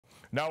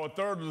Now, a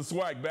third of the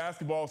SWAC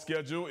basketball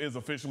schedule is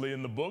officially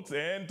in the books,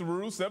 and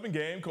through 7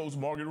 games, Coach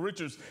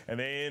Richards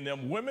and the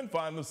A&M women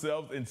find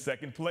themselves in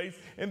second place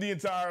in the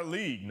entire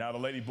league. Now, the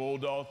Lady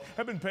Bulldogs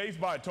have been paced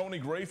by Tony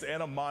Grace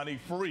and Amani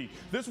Free.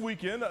 This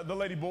weekend, the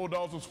Lady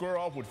Bulldogs will square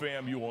off with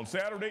FAMU on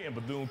Saturday and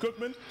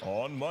Bethune-Cookman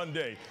on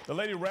Monday. The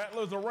Lady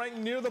Rattlers are ranked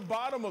near the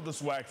bottom of the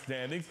SWAC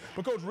standings,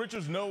 but Coach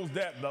Richards knows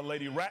that the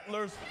Lady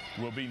Rattlers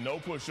will be no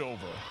pushover.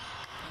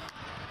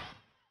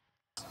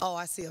 Oh,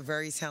 I see a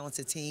very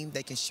talented team.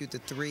 They can shoot the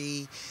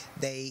three.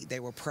 They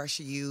will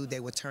pressure you.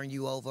 They will turn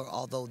you over,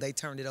 although they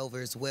turned it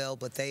over as well.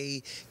 But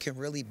they can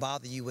really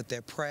bother you with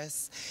their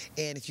press.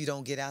 And if you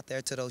don't get out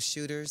there to those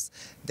shooters,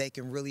 they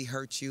can really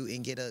hurt you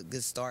and get a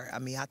good start. I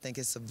mean, I think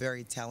it's a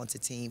very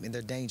talented team, and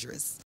they're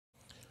dangerous.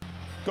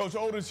 Coach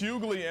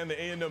Hughley and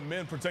the A&M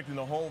men protecting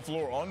the home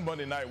floor on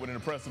Monday night with an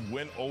impressive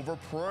win over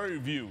Prairie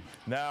View.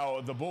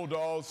 Now, the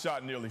Bulldogs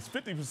shot nearly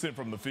 50%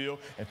 from the field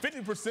and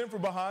 50%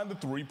 from behind the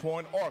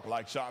three-point arc,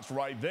 like shots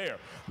right there.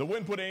 The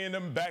win put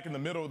A&M back in the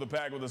middle of the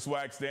pack with the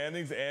SWAC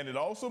standings, and it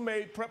also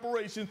made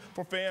preparation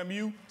for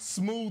FAMU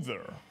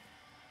smoother.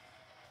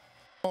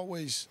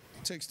 Always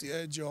takes the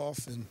edge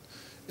off, and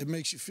it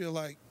makes you feel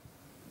like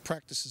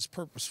practice is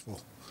purposeful.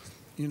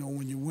 You know,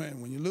 when you win.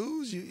 When you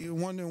lose, you're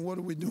wondering, what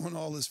are we doing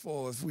all this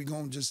for if we're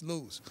going to just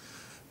lose?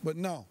 But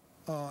no,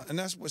 and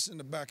that's what's in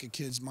the back of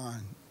kids'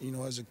 mind. You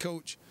know, as a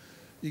coach,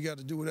 you got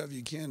to do whatever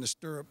you can to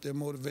stir up their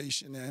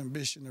motivation, their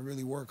ambition to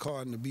really work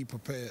hard and to be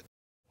prepared.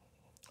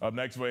 Up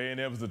next for A&M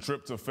is the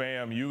trip to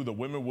FAMU. The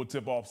women will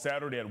tip off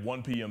Saturday at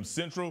 1 p.m.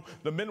 Central.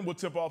 The men will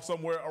tip off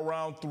somewhere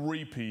around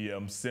 3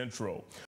 p.m. Central.